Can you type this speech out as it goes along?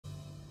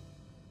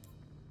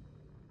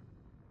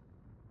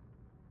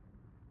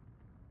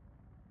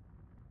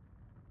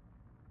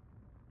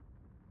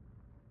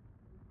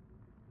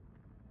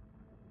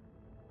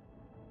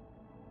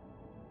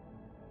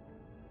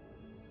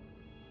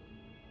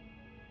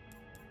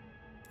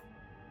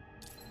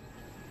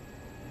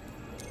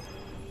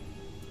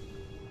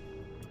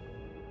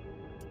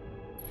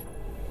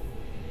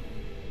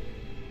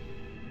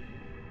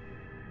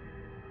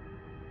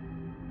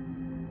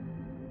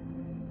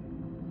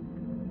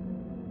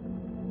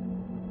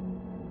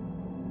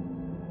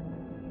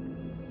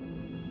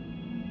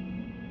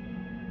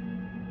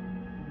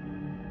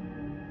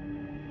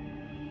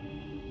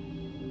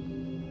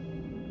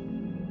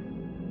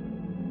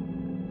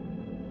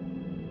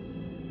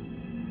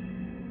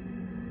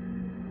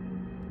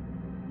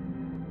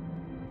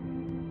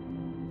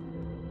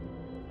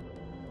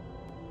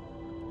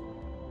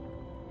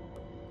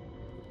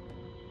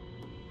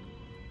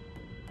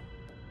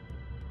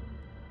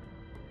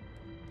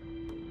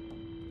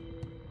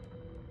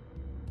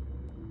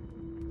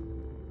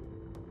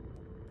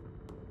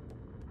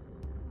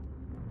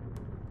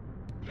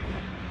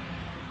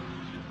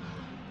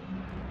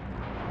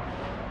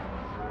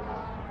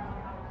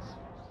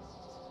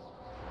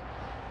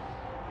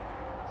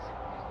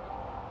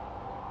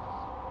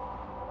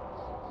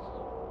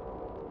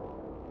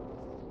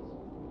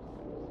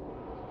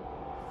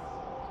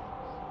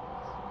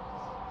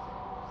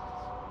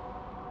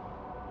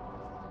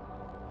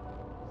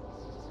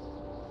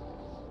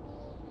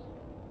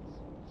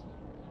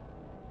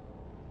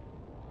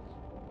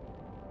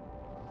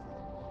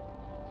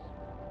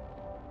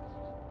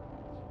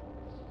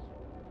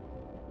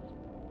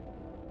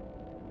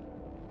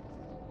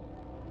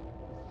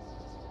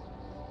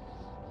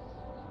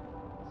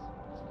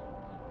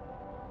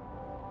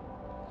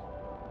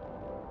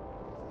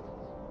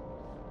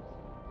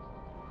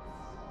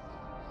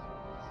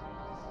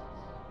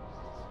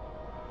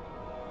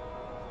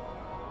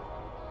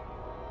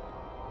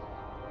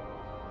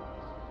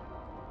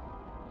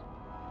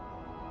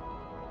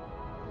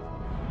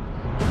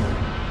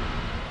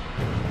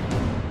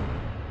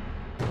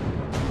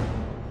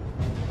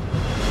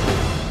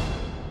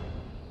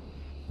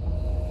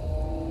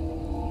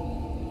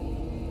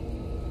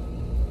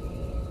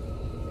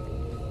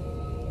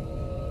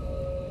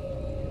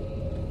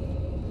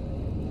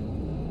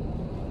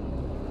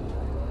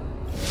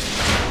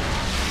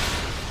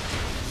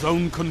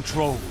Zone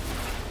control.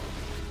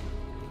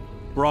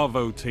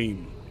 Bravo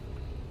team.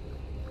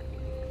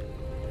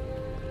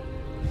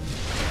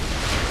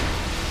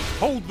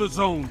 Hold the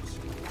zones.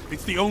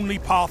 It's the only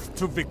path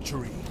to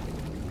victory.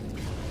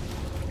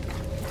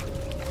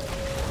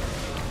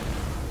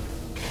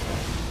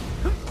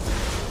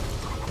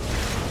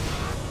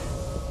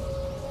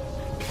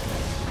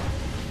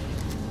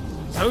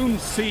 Zone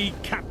C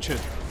captured.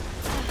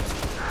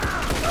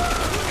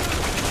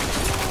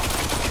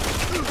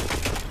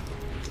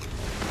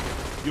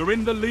 You're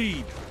in the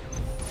lead.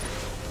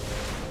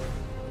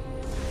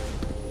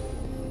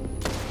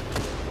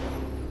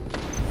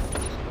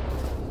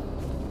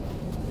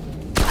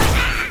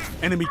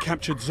 Enemy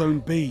captured Zone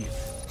B.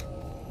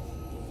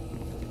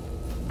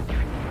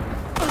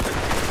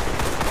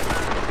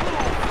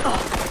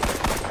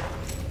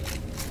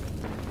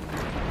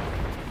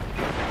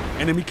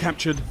 Enemy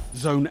captured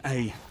Zone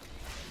A.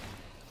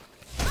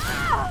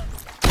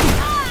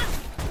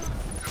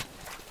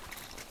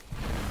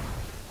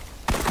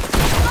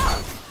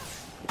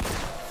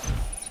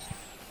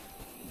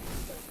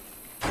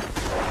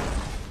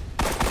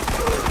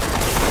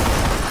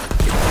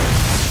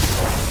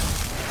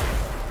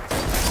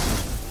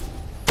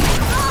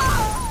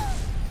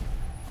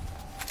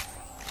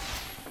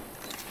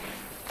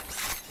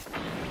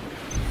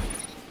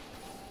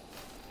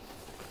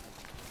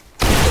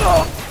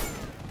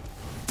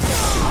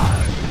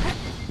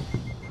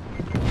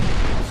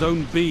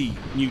 Zone B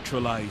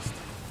neutralized.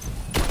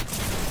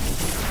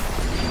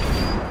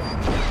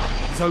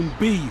 Zone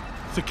B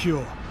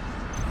secure.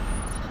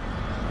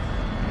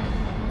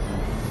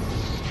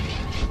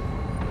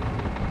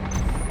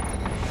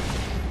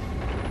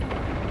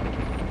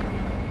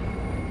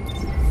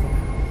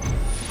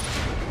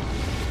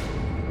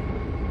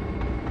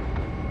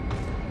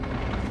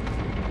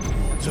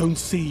 Zone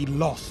C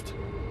lost.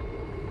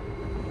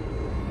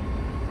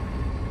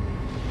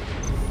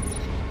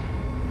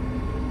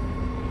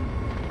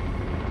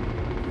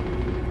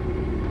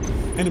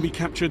 Enemy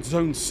captured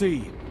Zone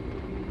C.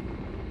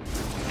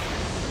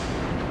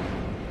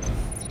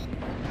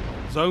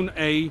 Zone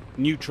A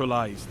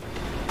neutralized.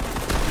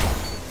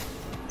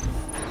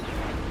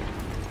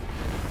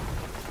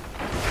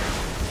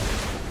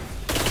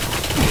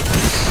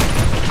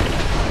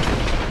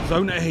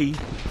 Zone A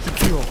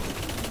secure.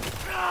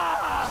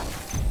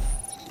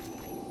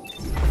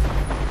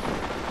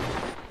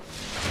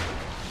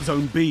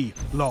 Zone B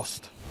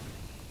lost.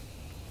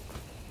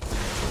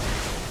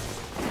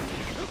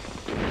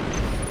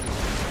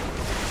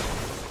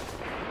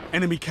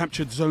 Enemy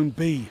captured Zone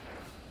B.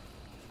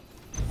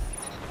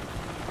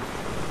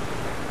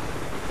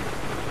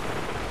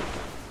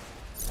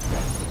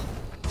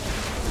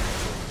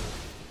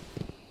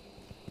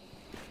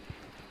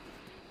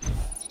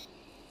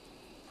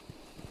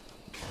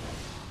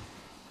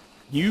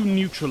 You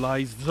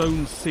neutralized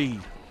Zone C.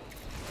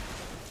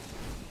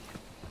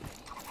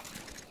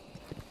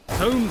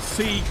 Zone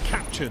C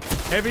captured.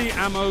 Heavy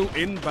ammo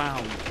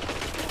inbound.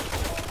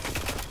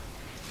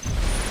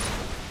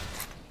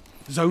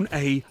 Zone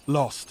A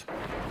lost.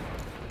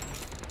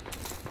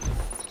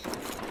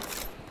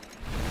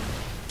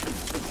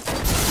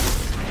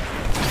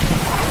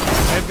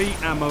 Heavy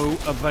ammo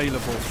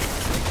available.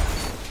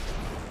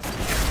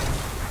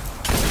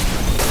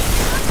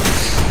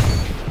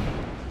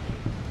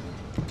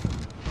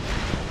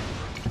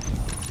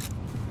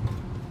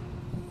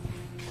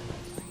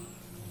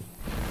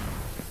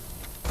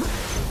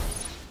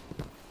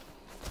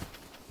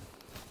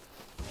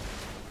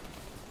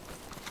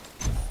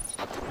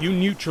 You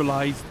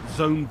neutralized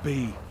Zone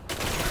B.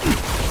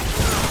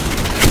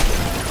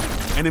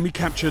 Enemy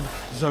captured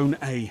Zone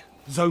A.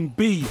 Zone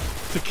B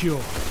secure.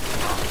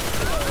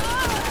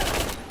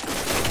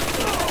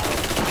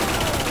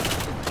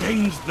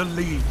 Gains the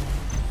lead.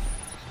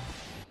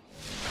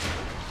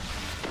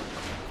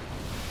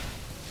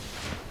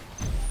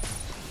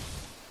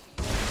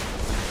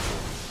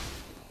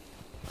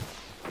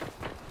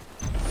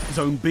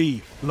 Zone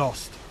B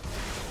lost.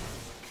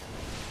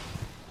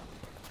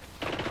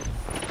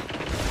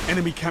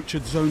 Enemy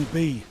captured Zone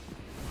B.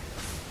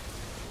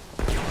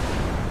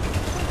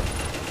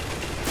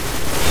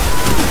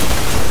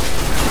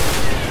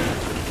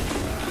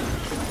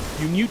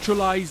 You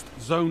neutralized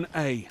Zone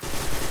A.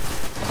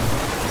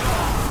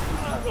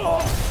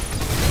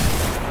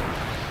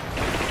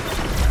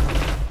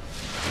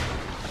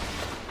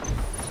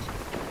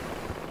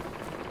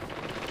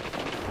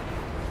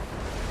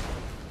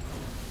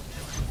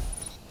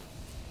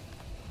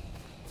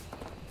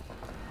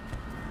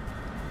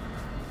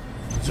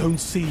 Zone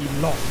C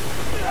lost.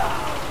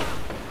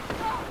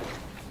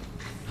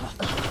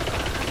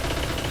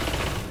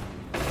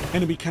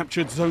 Enemy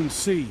captured Zone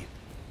C.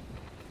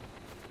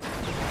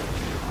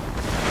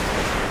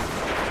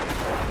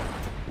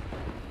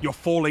 You're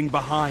falling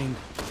behind.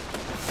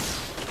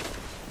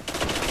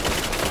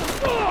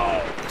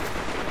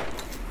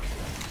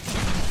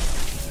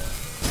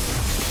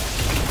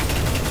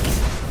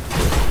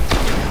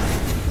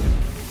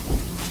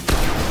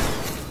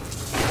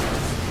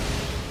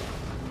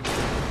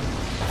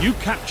 You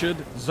captured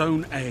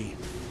Zone A.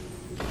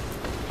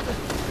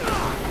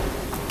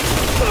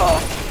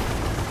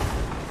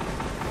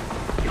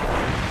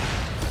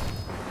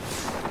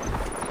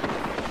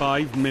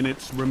 5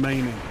 minutes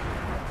remaining.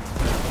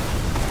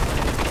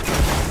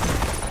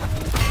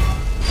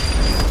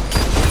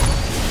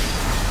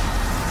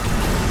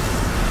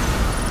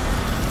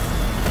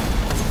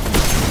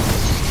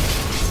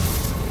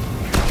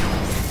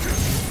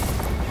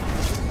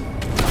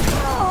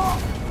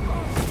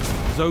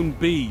 Zone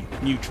B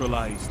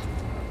neutralized.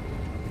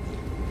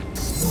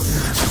 Zone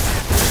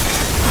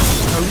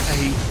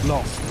A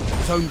lost.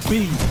 Zone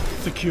B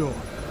secure.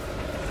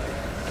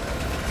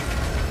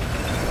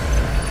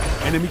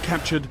 Enemy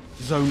captured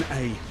Zone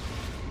A.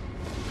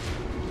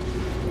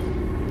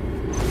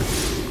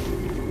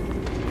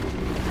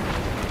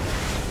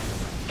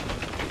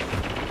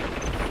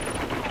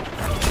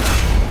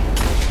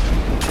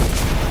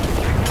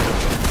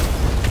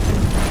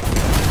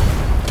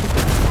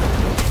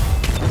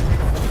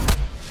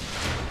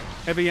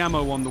 Heavy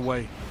ammo on the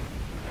way.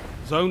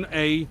 Zone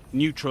A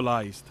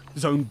neutralized.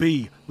 Zone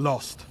B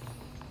lost.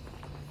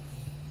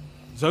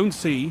 Zone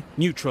C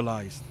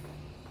neutralized.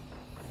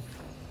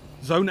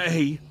 Zone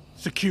A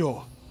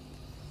secure.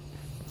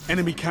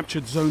 Enemy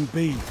captured Zone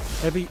B.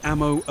 Heavy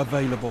ammo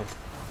available.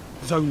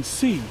 Zone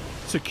C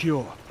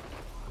secure.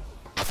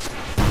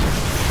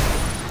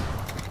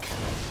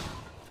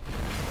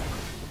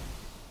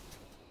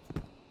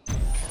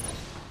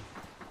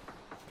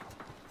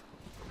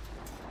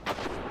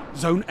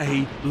 Zone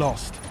A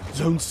lost.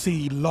 Zone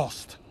C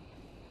lost.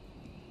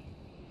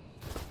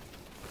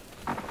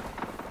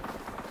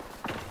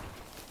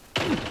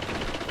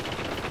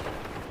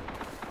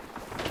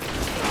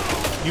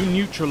 You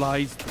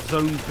neutralized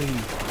Zone B.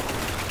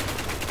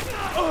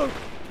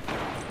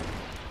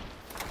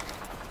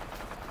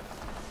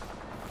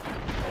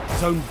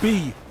 Zone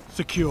B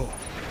secure.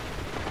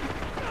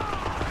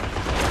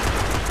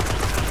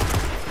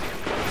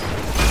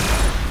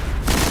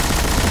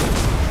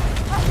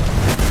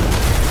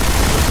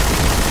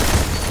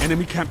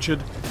 Enemy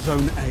captured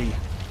Zone A.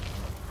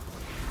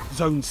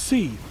 Zone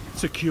C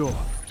secure.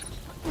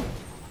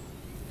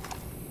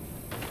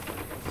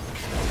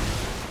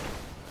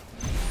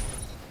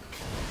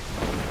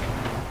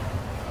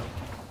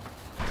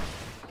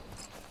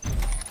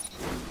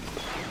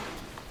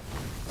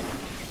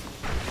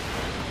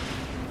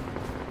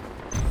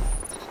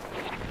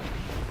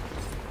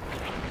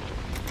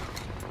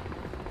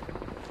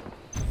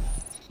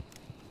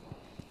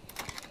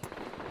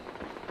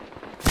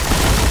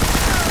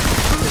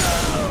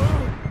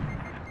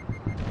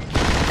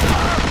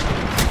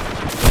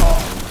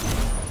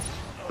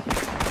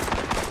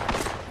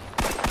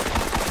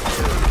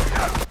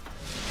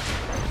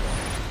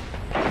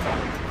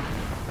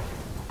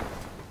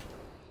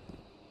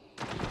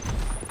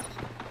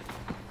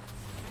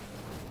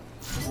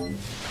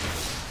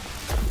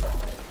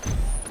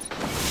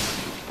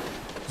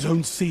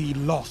 Zone C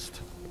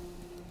lost.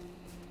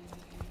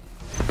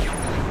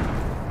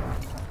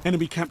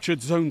 Enemy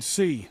captured Zone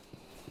C.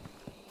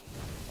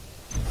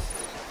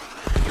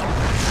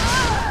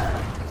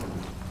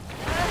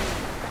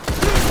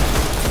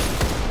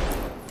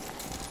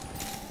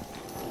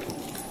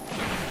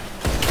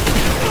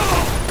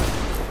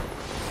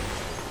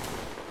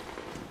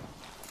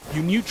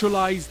 You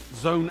neutralized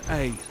Zone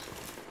A.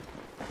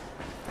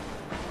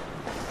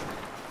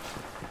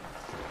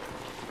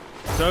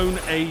 Zone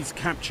A's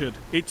captured.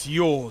 It's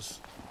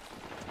yours.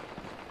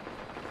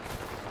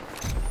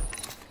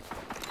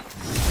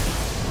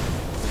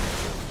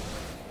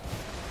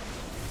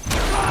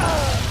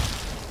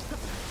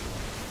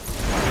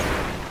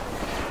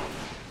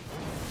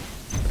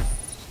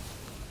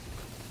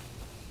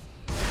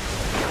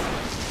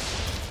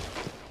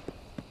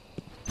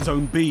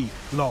 Zone B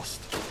lost.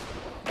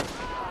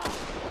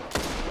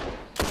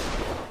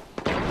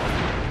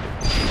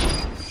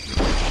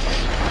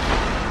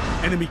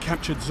 Enemy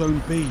captured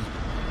Zone B.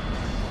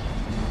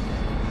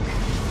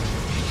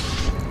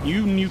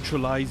 You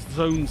neutralized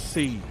Zone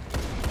C.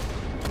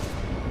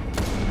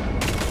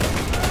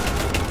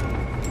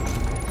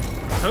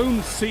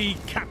 Zone C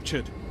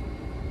captured.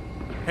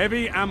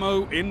 Heavy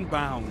ammo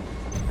inbound.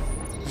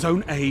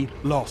 Zone A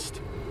lost.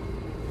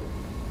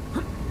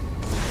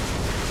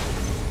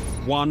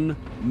 1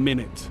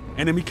 minute.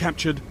 Enemy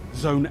captured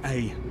Zone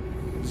A.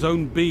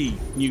 Zone B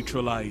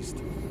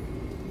neutralized.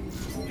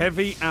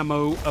 Heavy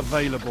ammo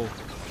available.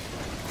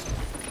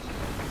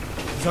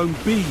 Zone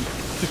B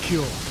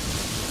secure.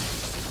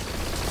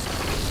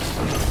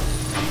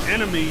 The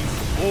enemy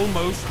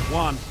almost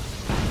won.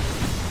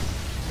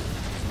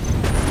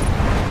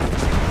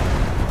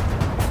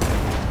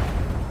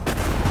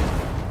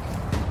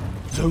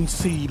 Zone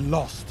C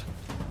lost.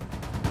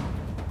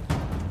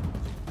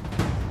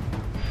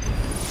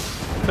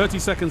 30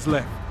 seconds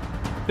left.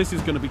 This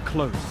is going to be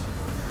close.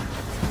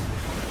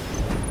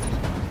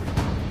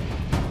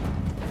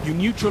 You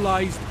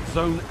neutralized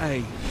Zone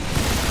A.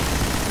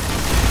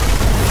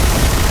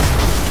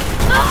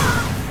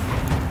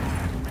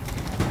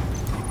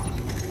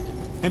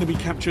 Enemy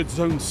captured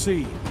Zone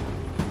C.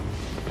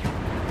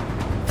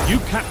 You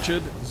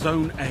captured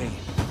Zone A.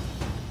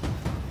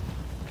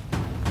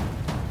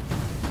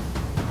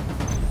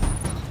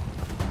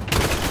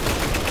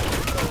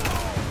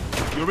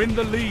 You're in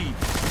the lead.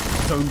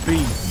 Zone B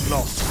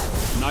lost.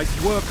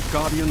 Nice work,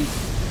 Guardians.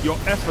 Your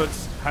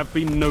efforts have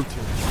been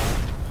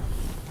noted.